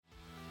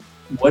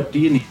what do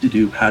you need to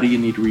do? How do you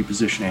need to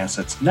reposition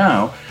assets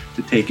now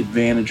to take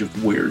advantage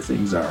of where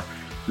things are?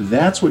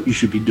 That's what you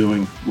should be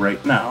doing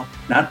right now.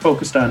 Not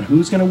focused on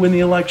who's going to win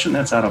the election.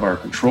 That's out of our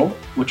control.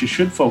 What you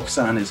should focus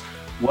on is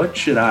what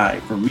should I,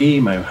 for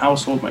me, my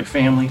household, my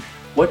family,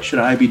 what should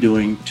I be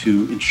doing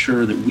to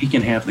ensure that we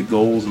can have the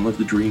goals and live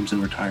the dreams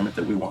in retirement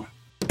that we want?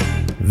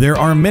 There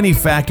are many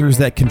factors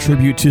that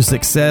contribute to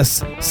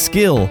success: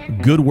 skill,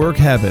 good work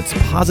habits,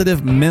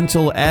 positive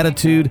mental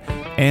attitude,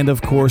 and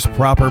of course,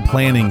 proper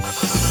planning.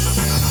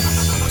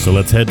 So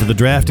let's head to the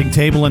drafting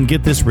table and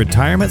get this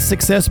retirement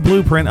success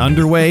blueprint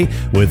underway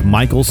with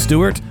Michael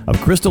Stewart of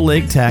Crystal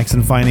Lake Tax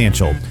and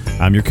Financial.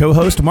 I'm your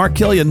co-host, Mark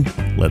Killian.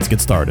 Let's get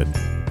started.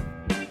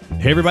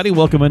 Hey everybody,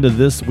 welcome into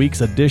this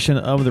week's edition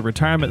of the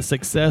Retirement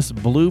Success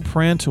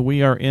Blueprint.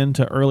 We are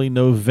into early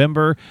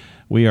November.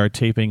 We are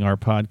taping our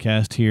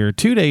podcast here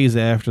 2 days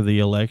after the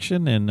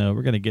election, and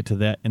we're going to get to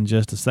that in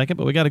just a second.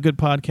 But we got a good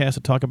podcast to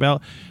talk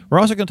about. We're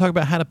also going to talk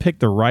about how to pick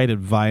the right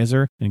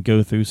advisor and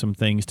go through some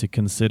things to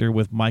consider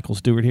with Michael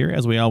Stewart here,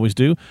 as we always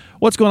do.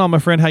 What's going on, my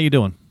friend? How you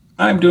doing?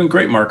 I'm doing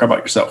great, Mark. How about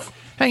yourself?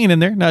 Hanging in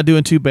there, not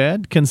doing too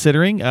bad,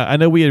 considering. I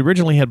know we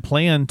originally had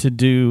planned to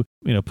do,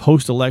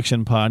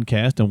 post-election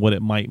podcast and what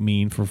it might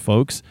mean for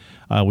folks.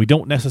 We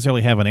don't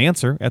necessarily have an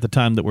answer at the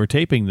time that we're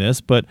taping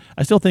this, but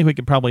I still think we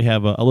could probably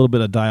have a little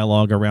bit of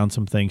dialogue around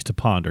some things to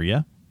ponder,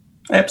 yeah?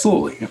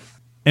 Absolutely.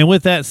 And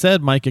with that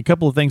said, Mike, a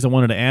couple of things I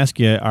wanted to ask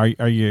you.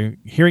 Are you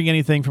hearing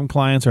anything from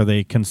clients? Are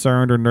they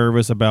concerned or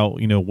nervous about,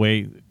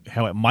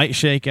 how it might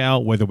shake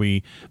out, whether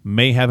we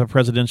may have a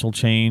presidential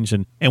change?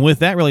 And with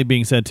that really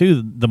being said,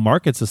 too, the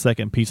market's the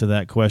second piece of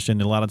that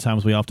question. A lot of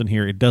times we often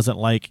hear it doesn't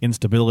like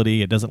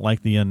instability. It doesn't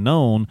like the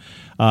unknown.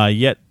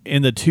 Yet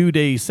in the 2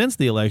 days since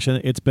the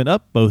election, it's been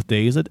up both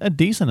days a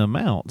decent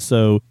amount.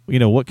 So,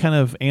 what kind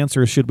of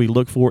answers should we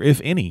look for, if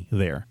any,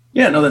 there?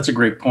 Yeah, no, that's a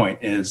great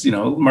point.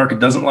 The market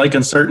doesn't like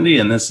uncertainty,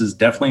 and this is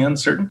definitely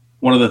uncertain.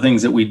 One of the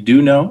things that we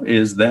do know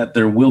is that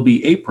there will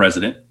be a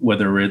president,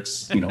 whether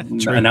it's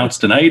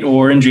announced tonight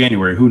or in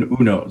January. Who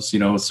knows?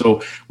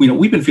 So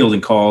we've been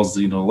fielding calls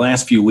the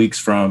last few weeks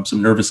from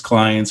some nervous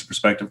clients,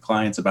 prospective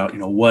clients about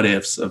what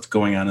ifs of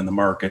going on in the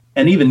market,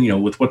 and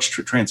even with what's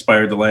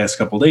transpired the last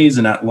couple of days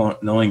and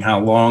not knowing how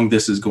long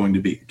this is going to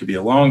be. It could be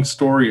a long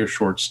story or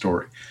short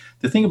story.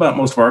 The thing about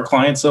most of our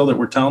clients, though, that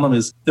we're telling them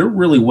is they're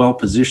really well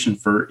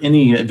positioned for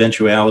any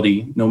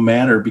eventuality, no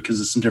matter,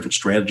 because of some different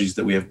strategies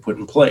that we have put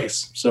in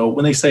place. So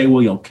when they say,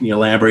 well, can you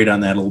elaborate on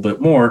that a little bit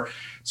more?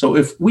 So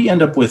if we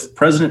end up with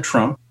President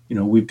Trump,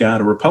 we've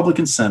got a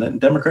Republican Senate and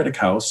Democratic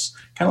House,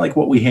 kind of like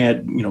what we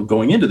had,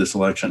 going into this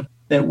election,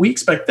 then we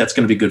expect that's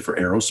going to be good for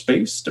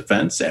aerospace,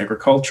 defense,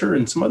 agriculture,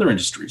 and some other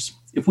industries.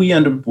 If we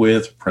end up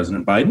with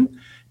President Biden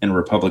and a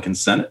Republican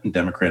Senate and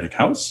Democratic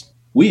House,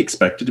 we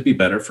expect it to be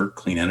better for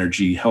clean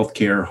energy,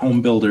 healthcare,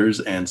 home builders,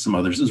 and some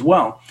others as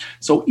well.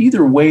 So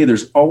either way,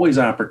 there's always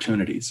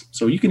opportunities.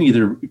 So you can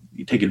either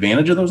take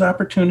advantage of those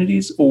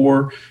opportunities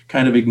or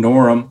kind of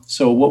ignore them.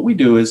 So what we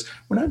do is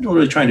we're not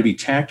really trying to be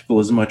tactical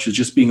as much as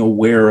just being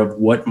aware of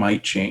what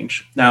might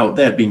change. Now,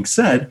 that being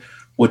said,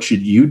 what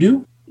should you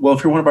do? Well,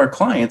 if you're one of our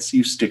clients,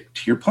 you stick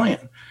to your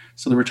plan.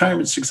 So the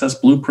Retirement Success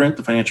Blueprint,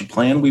 the financial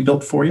plan we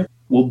built for you,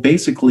 will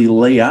basically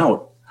lay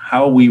out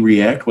how we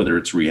react, whether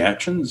it's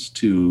reactions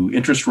to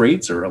interest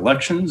rates or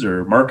elections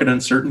or market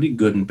uncertainty,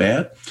 good and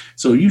bad.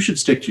 So you should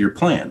stick to your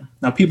plan.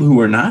 Now, people who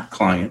are not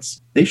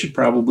clients, they should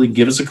probably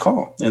give us a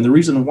call. And the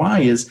reason why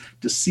is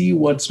to see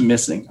what's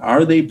missing.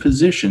 Are they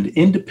positioned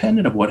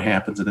independent of what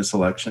happens in this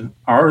election?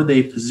 Are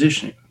they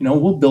positioning?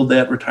 We'll build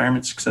that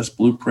Retirement Success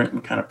Blueprint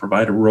and kind of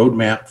provide a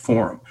roadmap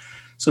for them.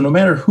 So no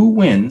matter who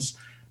wins,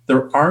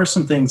 there are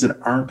some things that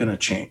aren't going to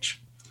change.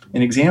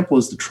 An example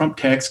is the Trump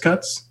tax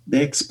cuts.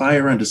 They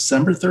expire on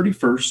December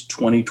 31st,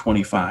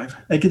 2025.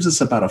 That gives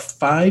us about a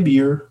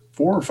 4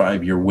 or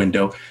 5 year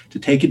window to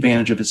take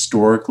advantage of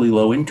historically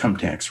low income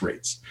tax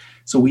rates.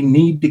 So we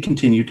need to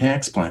continue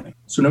tax planning.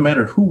 So no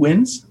matter who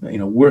wins,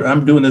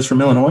 I'm doing this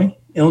from Illinois.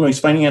 Illinois'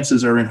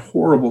 finances are in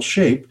horrible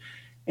shape.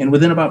 And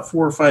within about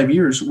 4 or 5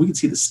 years, we can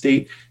see the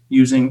state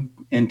using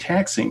and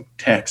taxing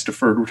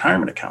tax-deferred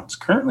retirement accounts.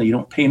 Currently, you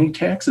don't pay any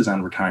taxes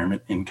on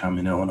retirement income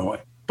in Illinois.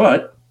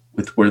 But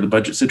with where the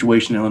budget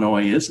situation in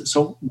Illinois is.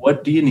 So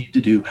what do you need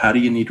to do? How do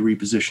you need to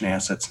reposition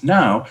assets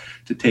now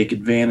to take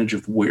advantage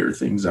of where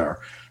things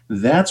are?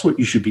 That's what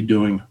you should be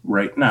doing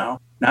right now.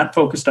 Not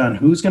focused on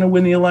who's going to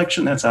win the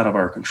election. That's out of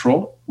our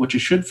control. What you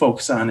should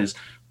focus on is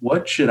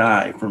what should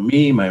I, for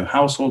me, my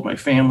household, my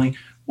family,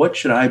 what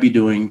should I be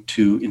doing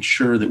to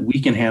ensure that we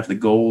can have the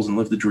goals and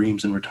live the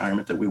dreams in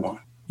retirement that we want?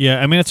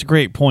 Yeah, that's a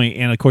great point.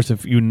 And of course,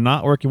 if you're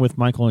not working with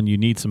Michael and you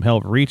need some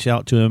help, reach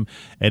out to him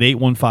at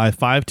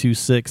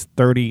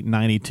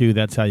 815-526-3092.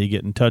 That's how you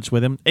get in touch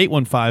with him,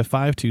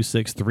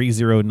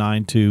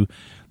 815-526-3092.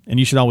 And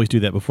you should always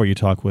do that before you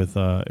talk with,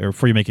 or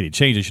before you make any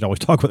changes. You should always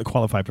talk with a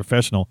qualified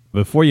professional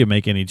before you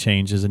make any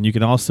changes. And you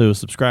can also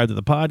subscribe to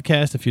the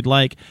podcast if you'd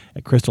like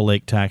at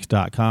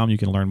crystallaketax.com. You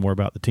can learn more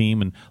about the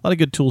team and a lot of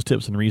good tools,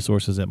 tips, and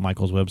resources at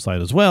Michael's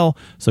website as well.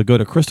 So go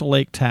to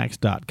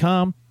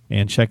crystallaketax.com.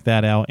 and check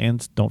that out.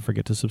 And don't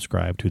forget to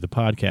subscribe to the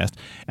podcast.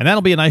 And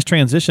that'll be a nice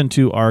transition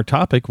to our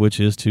topic, which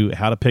is to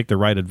how to pick the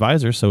right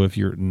advisor. So if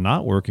you're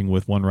not working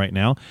with one right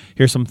now,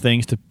 here's some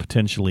things to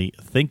potentially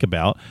think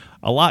about.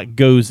 A lot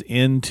goes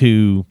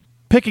into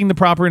picking the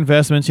proper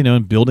investments,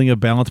 and building a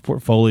balanced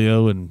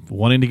portfolio and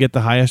wanting to get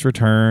the highest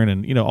return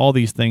and, all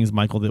these things,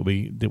 Michael, that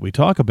we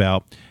talk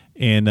about.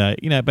 And,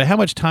 but how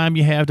much time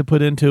you have to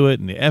put into it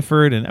and the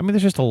effort. And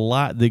there's just a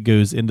lot that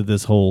goes into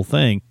this whole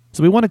thing.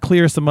 So we want to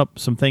clear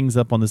some things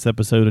up on this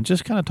episode and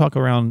just kind of talk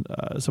around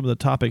some of the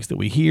topics that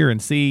we hear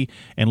and see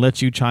and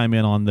let you chime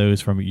in on those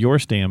from your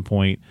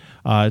standpoint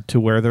to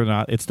whether or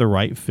not it's the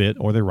right fit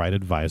or the right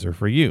advisor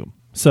for you.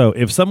 So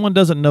if someone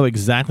doesn't know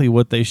exactly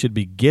what they should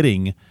be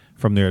getting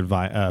from their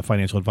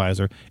financial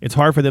advisor, it's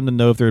hard for them to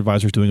know if their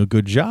advisor is doing a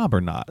good job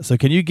or not. So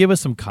can you give us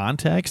some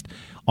context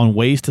on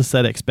ways to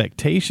set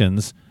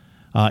expectations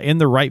in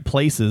the right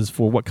places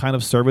for what kind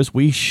of service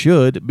we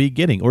should be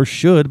getting or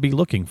should be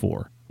looking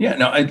for? Yeah,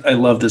 no, I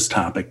love this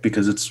topic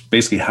because it's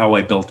basically how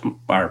I built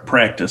our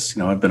practice.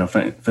 I've been a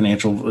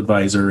financial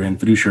advisor and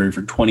fiduciary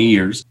for 20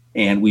 years,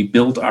 and we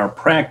built our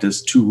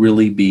practice to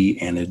really be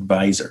an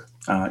advisor.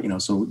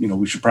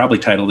 We should probably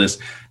title this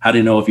 "How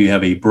to Know If You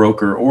Have a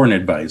Broker or an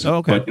Advisor." Oh,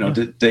 okay.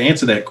 But to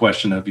answer that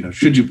question of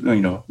should you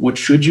what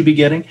should you be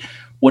getting?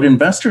 What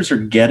investors are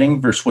getting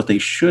versus what they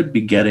should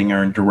be getting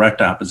are in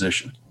direct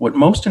opposition. What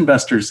most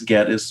investors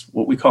get is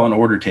what we call an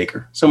order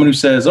taker. Someone who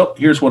says, "Oh,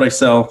 here's what I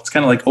sell." It's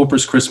kind of like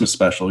Oprah's Christmas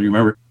special. You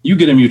remember, you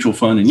get a mutual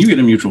fund and you get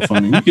a mutual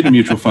fund and you get a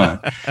mutual fund.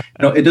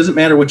 It doesn't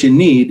matter what you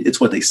need, it's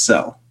what they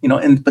sell.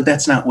 But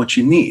that's not what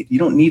you need. You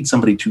don't need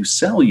somebody to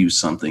sell you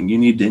something. You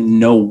need to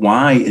know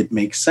why it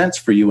makes sense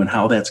for you and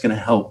how that's going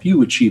to help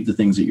you achieve the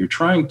things that you're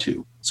trying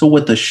to. So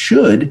what the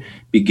should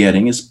be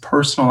getting is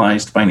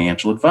personalized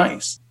financial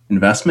advice.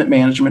 Investment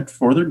management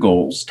for their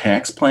goals,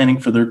 tax planning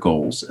for their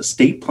goals,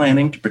 estate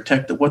planning to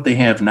protect what they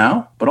have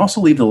now, but also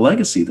leave the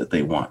legacy that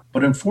they want.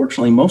 But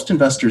unfortunately, most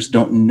investors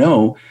don't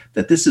know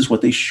that this is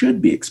what they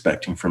should be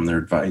expecting from their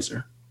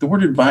advisor. The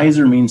word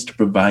advisor means to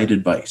provide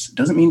advice. It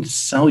doesn't mean to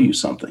sell you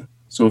something.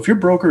 So if your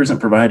broker isn't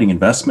providing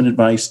investment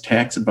advice,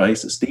 tax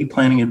advice, estate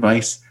planning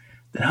advice,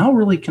 then how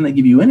really can they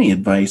give you any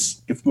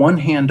advice if one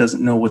hand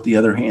doesn't know what the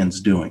other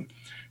hand's doing?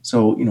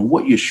 So,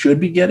 what you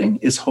should be getting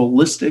is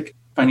holistic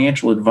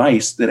financial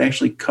advice that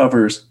actually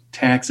covers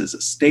taxes,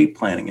 estate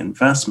planning,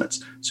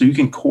 investments, so you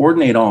can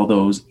coordinate all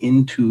those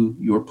into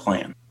your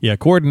plan. Yeah,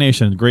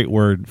 coordination, great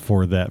word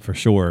for that for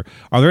sure.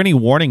 Are there any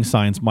warning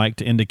signs, Mike,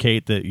 to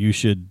indicate that you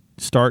should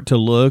start to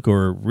look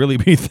or really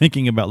be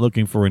thinking about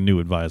looking for a new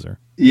advisor?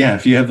 Yeah,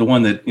 if you have the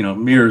one that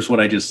mirrors what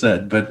I just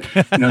said. But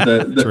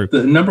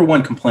the number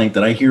one complaint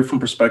that I hear from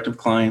prospective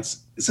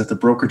clients is that the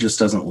broker just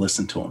doesn't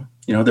listen to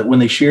them. That when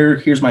they share,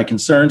 here's my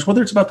concerns,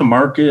 whether it's about the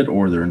market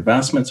or their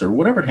investments or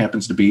whatever it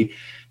happens to be,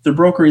 the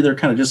broker either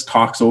kind of just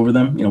talks over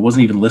them,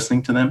 wasn't even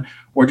listening to them,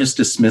 or just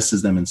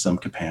dismisses them in some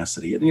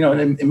capacity. And,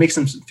 it makes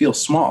them feel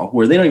small,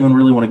 where they don't even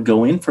really want to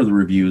go in for the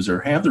reviews or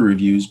have the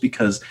reviews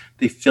because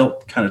they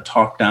felt kind of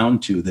talked down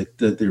to, that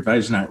their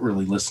advisor's not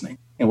really listening.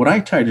 And what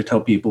I try to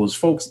tell people is,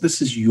 folks, this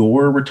is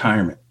your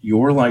retirement,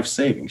 your life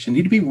savings. You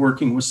need to be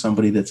working with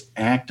somebody that's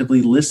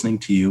actively listening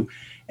to you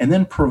and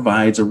then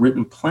provides a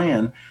written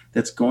plan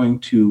that's going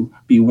to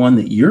be one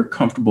that you're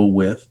comfortable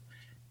with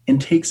and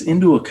takes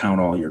into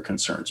account all your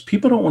concerns.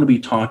 People don't want to be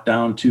talked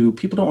down to.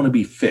 People don't want to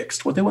be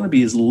fixed. What they want to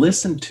be is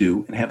listened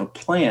to and have a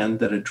plan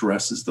that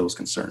addresses those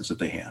concerns that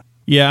they have.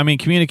 Yeah,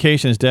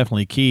 communication is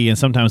definitely key. And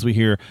sometimes we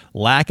hear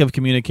lack of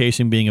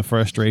communication being a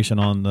frustration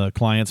on the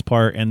client's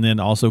part, and then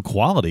also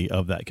quality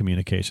of that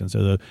communication.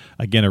 So,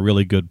 again, a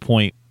really good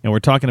point. And we're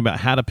talking about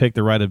how to pick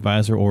the right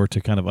advisor or to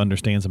kind of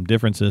understand some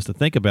differences to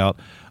think about.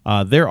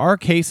 There are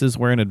cases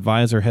where an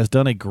advisor has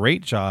done a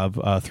great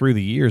job through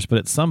the years, but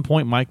at some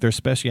point, Mike, their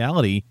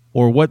speciality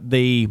or what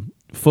they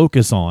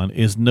focus on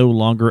is no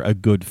longer a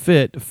good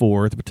fit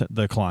for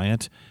the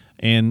client.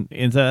 And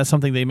that's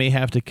something they may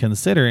have to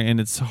consider. And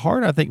it's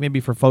hard, I think,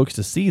 maybe for folks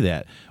to see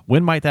that.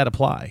 When might that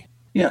apply?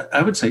 Yeah,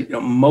 I would say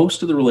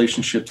most of the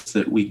relationships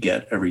that we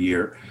get every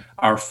year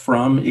are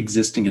from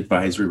existing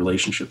advisory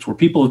relationships where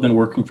people have been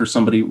working for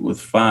somebody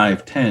with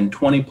 5, 10,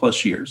 20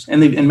 plus years.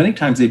 And many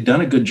times they've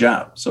done a good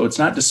job. So it's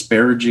not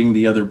disparaging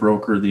the other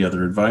broker, the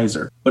other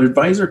advisor. But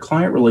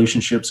advisor-client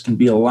relationships can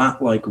be a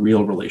lot like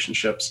real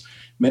relationships.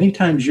 Many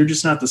times you're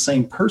just not the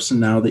same person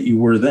now that you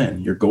were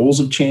then. Your goals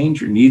have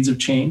changed, your needs have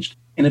changed.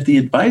 And if the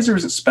advisor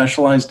isn't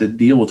specialized to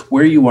deal with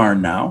where you are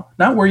now,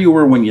 not where you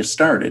were when you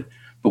started,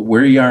 but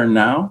where you are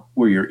now,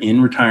 where you're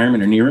in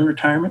retirement or nearing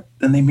retirement,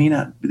 then they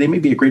may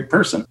be a great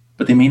person,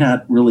 but they may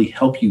not really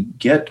help you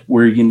get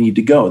where you need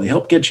to go. They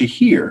help get you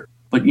here,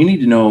 but you need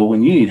to know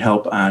when you need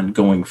help on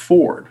going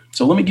forward.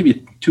 So let me give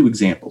you 2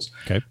 examples.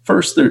 Okay.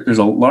 First, there's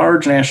a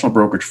large national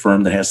brokerage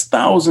firm that has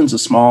thousands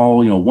of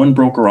small, one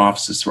broker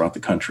offices throughout the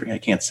country. I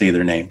can't say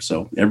their name,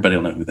 so everybody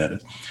will know who that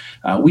is.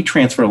 We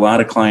transfer a lot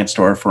of clients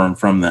to our firm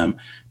from them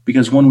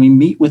because when we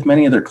meet with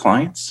many of their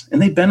clients,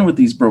 and they've been with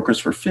these brokers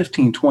for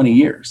 15, 20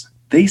 years,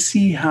 they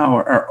see how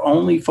our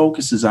only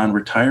focus is on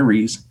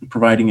retirees and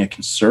providing a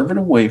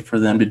conservative way for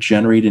them to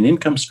generate an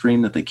income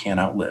stream that they can't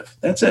outlive.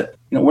 That's it.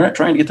 We're not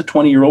trying to get the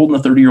 20-year-old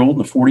and the 30-year-old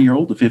and the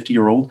 40-year-old, the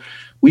 50-year-old.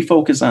 We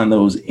focus on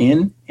those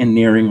in and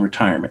nearing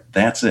retirement.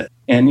 That's it.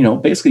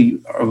 And,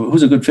 basically,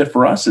 who's a good fit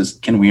for us is,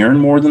 can we earn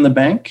more than the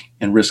bank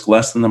and risk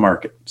less than the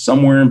market?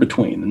 Somewhere in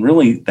between. And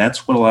really,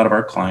 that's what a lot of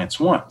our clients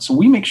want. So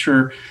we make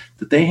sure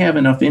that they have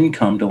enough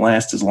income to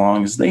last as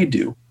long as they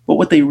do. But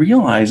what they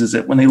realize is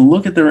that when they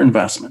look at their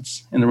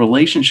investments and the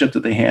relationship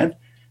that they had,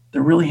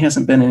 there really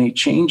hasn't been any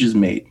changes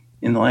made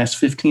in the last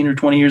 15 or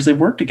 20 years they've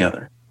worked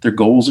together. Their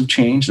goals have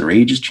changed, their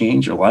ages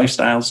changed, their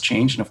lifestyles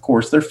changed. And of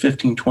course, they're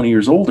 15, 20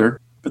 years older,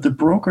 but the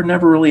broker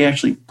never really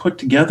actually put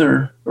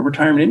together a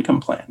retirement income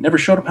plan, never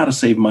showed them how to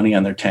save money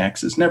on their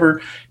taxes,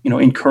 never,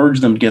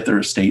 encouraged them to get their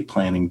estate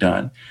planning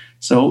done.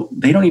 So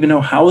they don't even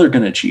know how they're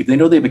going to achieve. They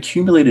know they've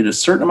accumulated a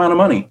certain amount of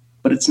money,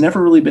 but it's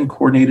never really been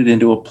coordinated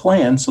into a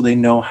plan so they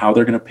know how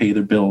they're going to pay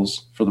their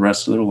bills for the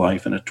rest of their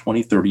life in a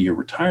 20, 30-year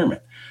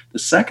retirement. The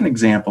second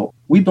example,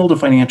 we build a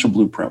financial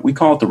blueprint. We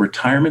call it the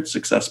Retirement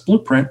Success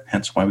Blueprint,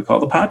 hence why we call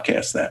the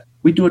podcast that.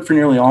 We do it for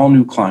nearly all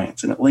new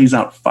clients, and it lays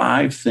out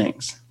 5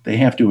 things they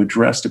have to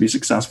address to be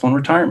successful in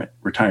retirement.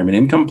 Retirement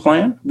income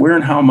plan, where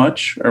and how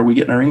much are we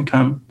getting our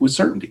income with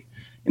certainty?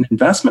 An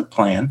investment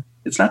plan,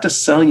 it's not to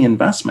sell you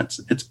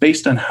investments. It's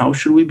based on how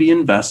should we be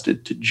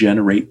invested to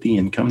generate the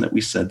income that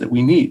we said that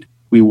we need.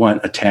 We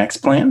want a tax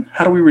plan.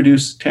 How do we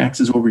reduce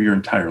taxes over your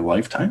entire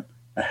lifetime?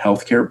 A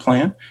healthcare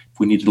plan. If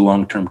we needed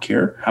long-term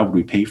care, how would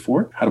we pay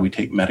for it? How do we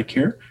take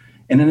Medicare?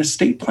 And an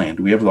estate plan.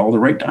 Do we have all the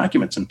right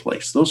documents in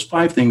place? Those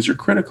 5 things are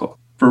critical.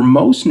 For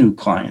most new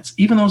clients,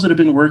 even those that have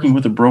been working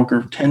with a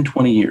broker 10,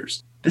 20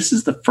 years, this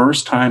is the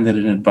first time that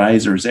an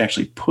advisor has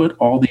actually put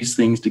all these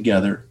things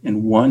together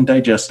in one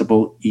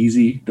digestible,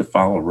 easy to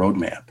follow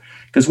roadmap.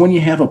 Because when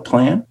you have a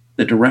plan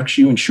that directs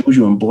you and shows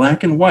you in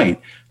black and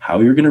white how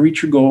you're going to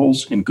reach your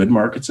goals in good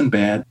markets and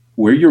bad,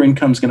 where your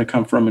income is going to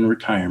come from in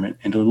retirement,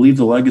 and to leave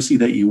the legacy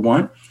that you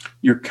want,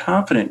 you're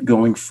confident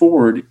going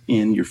forward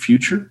in your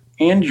future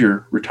and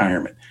your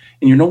retirement.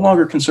 And you're no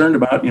longer concerned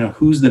about,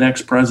 who's the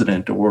next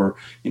president or,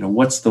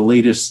 what's the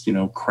latest,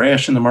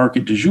 crash in the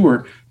market du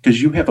jour,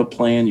 because you have a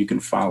plan you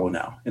can follow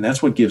now. And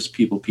that's what gives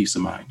people peace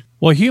of mind.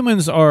 Well,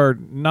 humans are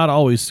not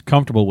always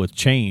comfortable with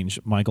change,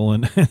 Michael,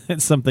 and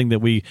it's something that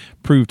we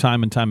prove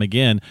time and time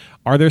again.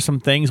 Are there some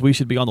things we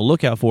should be on the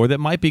lookout for that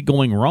might be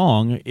going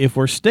wrong if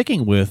we're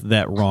sticking with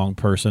that wrong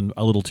person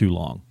a little too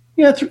long?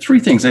 Yeah,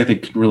 3 things I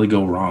think can really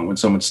go wrong when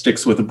someone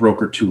sticks with a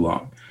broker too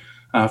long.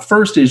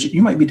 First is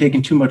you might be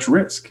taking too much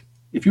risk.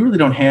 If you really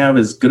don't have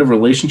as good of a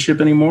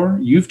relationship anymore,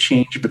 you've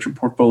changed, but your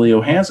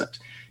portfolio hasn't.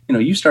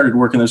 You started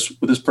working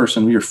with this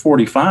person when you're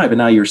 45 and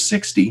now you're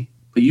 60,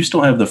 but you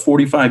still have the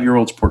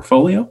 45-year-old's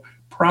portfolio.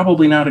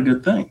 Probably not a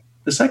good thing.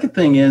 The second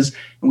thing is,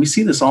 and we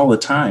see this all the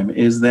time,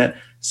 is that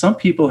some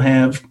people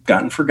have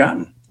gotten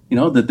forgotten.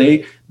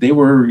 That they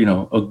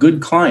were, a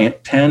good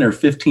client 10 or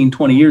 15,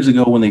 20 years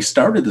ago when they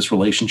started this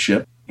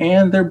relationship,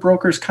 and their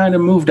brokers kind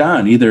of moved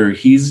on. Either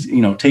he's,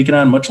 taken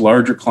on much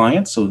larger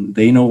clients, so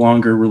they no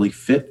longer really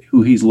fit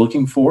who he's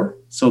looking for.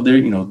 So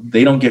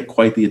they don't get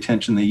quite the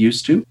attention they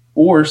used to.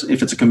 Or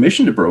if it's a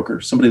commissioned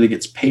broker, somebody that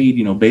gets paid,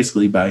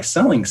 basically by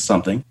selling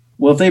something.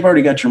 Well, if they've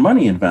already got your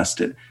money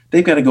invested,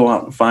 they've got to go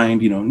out and find,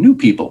 new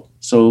people.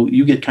 So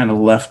you get kind of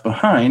left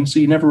behind. So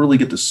you never really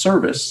get the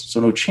service.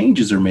 So no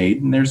changes are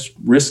made. And there's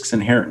risks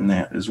inherent in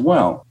that as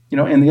well.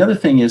 And the other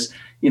thing is,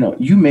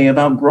 you may have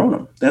outgrown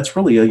them. That's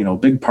really a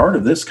big part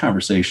of this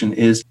conversation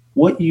is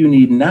what you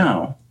need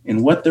now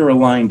and what they're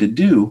aligned to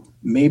do.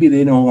 Maybe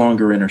they no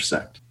longer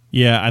intersect.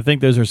 Yeah, I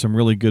think those are some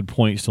really good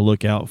points to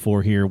look out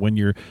for here when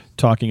you're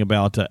talking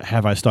about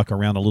have I stuck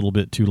around a little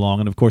bit too long?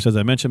 And of course, as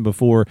I mentioned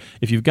before,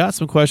 if you've got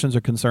some questions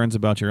or concerns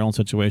about your own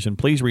situation,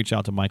 please reach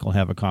out to Michael and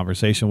have a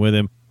conversation with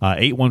him.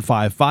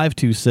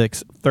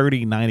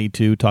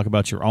 815-526-3092. Talk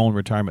about your own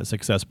retirement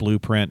success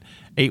blueprint.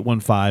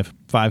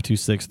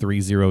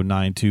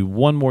 815-526-3092.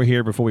 One more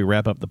here before we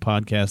wrap up the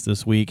podcast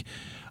this week.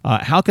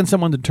 How can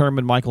someone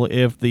determine, Michael,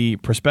 if the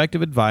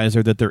prospective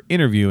advisor that they're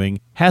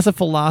interviewing has a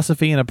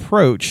philosophy and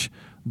approach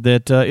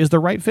that is the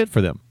right fit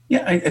for them?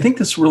 Yeah, I think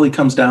this really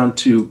comes down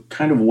to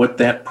kind of what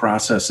that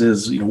process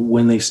is,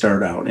 when they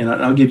start out. And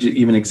I'll give you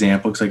even an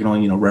example because I can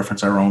only,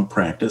 reference our own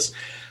practice.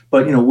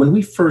 But, when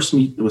we first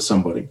meet with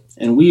somebody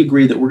and we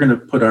agree that we're going to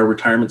put our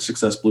retirement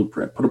success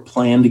blueprint, put a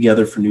plan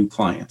together for new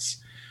clients,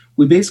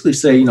 we basically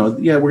say,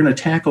 we're going to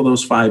tackle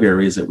those 5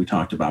 areas that we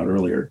talked about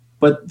earlier.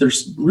 But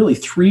there's really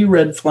 3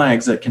 red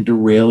flags that can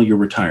derail your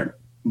retirement.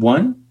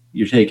 1,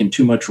 you're taking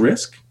too much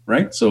risk,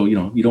 right? So, you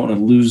don't want to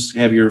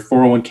have your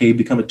 401k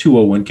become a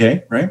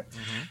 201k, right?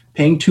 Mm-hmm.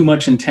 Paying too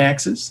much in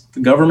taxes. The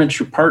government's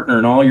your partner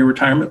in all your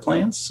retirement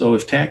plans. So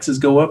if taxes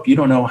go up, you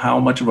don't know how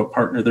much of a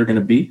partner they're going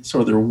to be.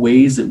 So there are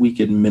ways that we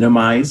can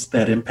minimize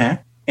that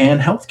impact. And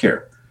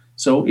healthcare.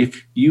 So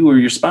if you or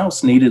your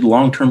spouse needed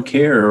long-term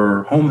care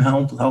or home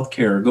health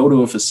care or go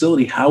to a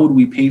facility, how would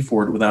we pay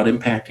for it without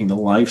impacting the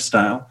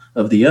lifestyle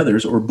of the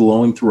others or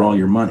blowing through all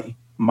your money?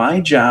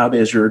 My job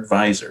as your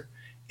advisor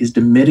is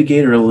to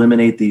mitigate or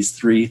eliminate these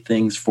three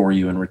things for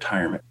you in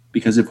retirement.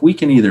 Because if we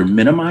can either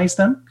minimize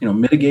them,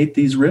 mitigate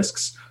these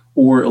risks,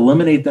 or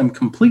eliminate them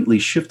completely,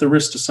 shift the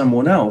risk to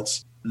someone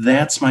else,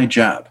 that's my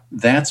job.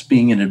 That's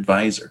being an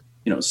advisor.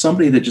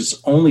 Somebody that just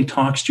only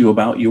talks to you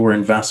about your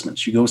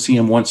investments. You go see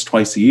them once,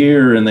 twice a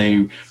year, and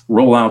they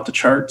roll out the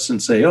charts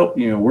and say, oh,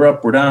 we're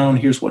up, we're down,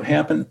 here's what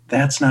happened.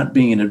 That's not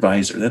being an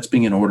advisor. That's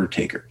being an order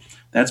taker.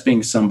 That's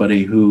being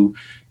somebody who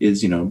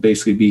is,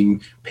 basically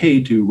being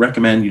paid to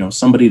recommend,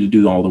 somebody to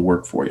do all the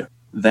work for you.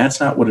 That's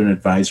not what an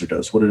advisor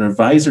does. What an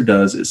advisor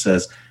does is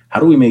says, how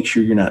do we make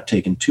sure you're not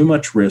taking too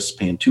much risk,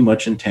 paying too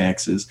much in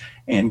taxes,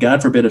 and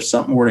God forbid, if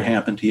something were to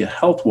happen to you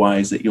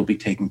health-wise, that you'll be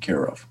taken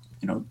care of.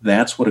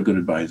 That's what a good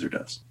advisor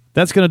does.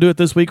 That's going to do it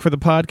this week for the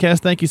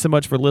podcast. Thank you so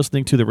much for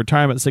listening to the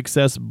Retirement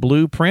Success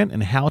Blueprint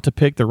and how to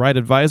pick the right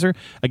advisor.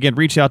 Again,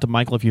 reach out to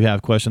Michael if you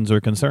have questions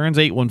or concerns,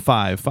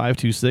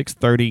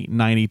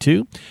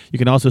 815-526-3092. You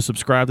can also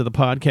subscribe to the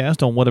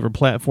podcast on whatever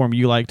platform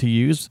you like to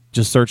use.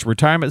 Just search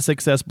Retirement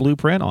Success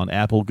Blueprint on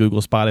Apple,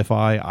 Google,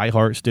 Spotify,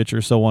 iHeart,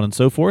 Stitcher, so on and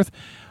so forth.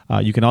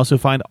 You can also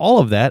find all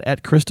of that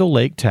at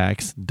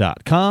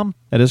crystallaketax.com.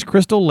 That is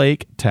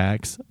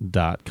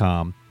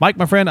crystallaketax.com. Mike,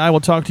 my friend, I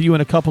will talk to you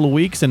in a couple of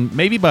weeks, and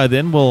maybe by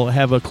then we'll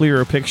have a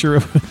clearer picture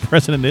of who the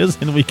president is,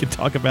 and we can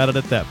talk about it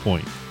at that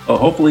point. Well,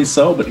 hopefully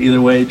so, but either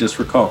way, just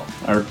recall,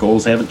 our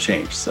goals haven't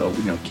changed, so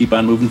keep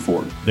on moving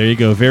forward. There you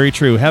go. Very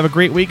true. Have a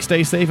great week.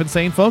 Stay safe and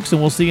sane, folks,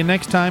 and we'll see you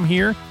next time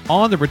here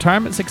on the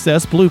Retirement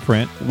Success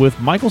Blueprint with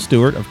Michael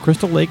Stewart of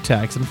Crystal Lake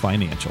Tax and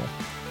Financial.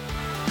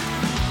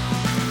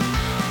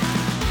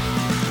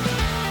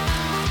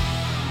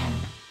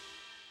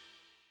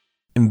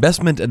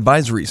 Investment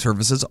advisory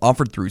services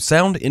offered through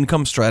Sound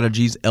Income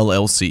Strategies,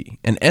 LLC,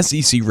 an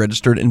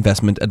SEC-registered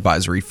investment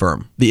advisory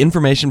firm. The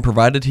information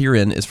provided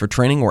herein is for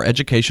training or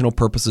educational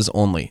purposes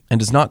only and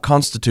does not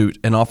constitute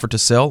an offer to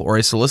sell or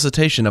a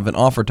solicitation of an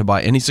offer to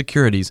buy any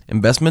securities,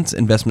 investments,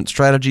 investment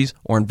strategies,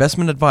 or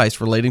investment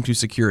advice relating to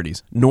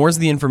securities, nor is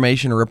the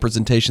information or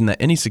representation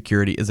that any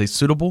security is a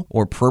suitable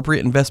or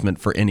appropriate investment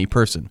for any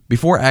person.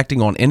 Before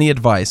acting on any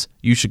advice,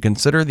 you should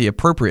consider the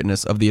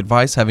appropriateness of the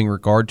advice having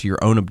regard to your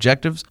own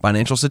objectives,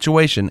 financial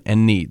situation,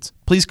 and needs.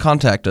 Please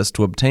contact us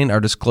to obtain our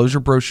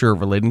disclosure brochure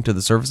relating to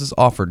the services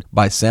offered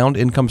by Sound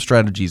Income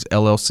Strategies,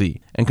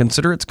 LLC, and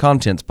consider its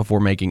contents before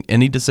making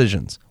any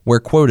decisions. Where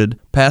quoted,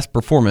 past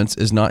performance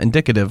is not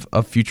indicative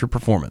of future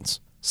performance.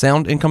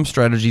 Sound Income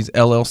Strategies,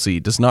 LLC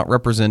does not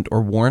represent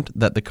or warrant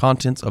that the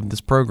contents of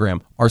this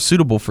program are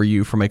suitable for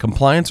you from a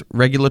compliance,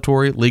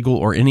 regulatory, legal,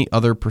 or any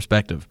other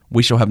perspective.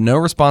 We shall have no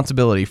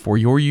responsibility for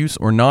your use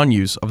or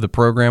non-use of the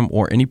program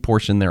or any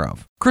portion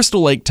thereof.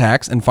 Crystal Lake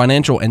Tax and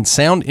Financial and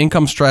Sound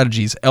Income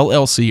Strategies,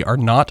 LLC are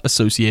not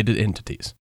associated entities.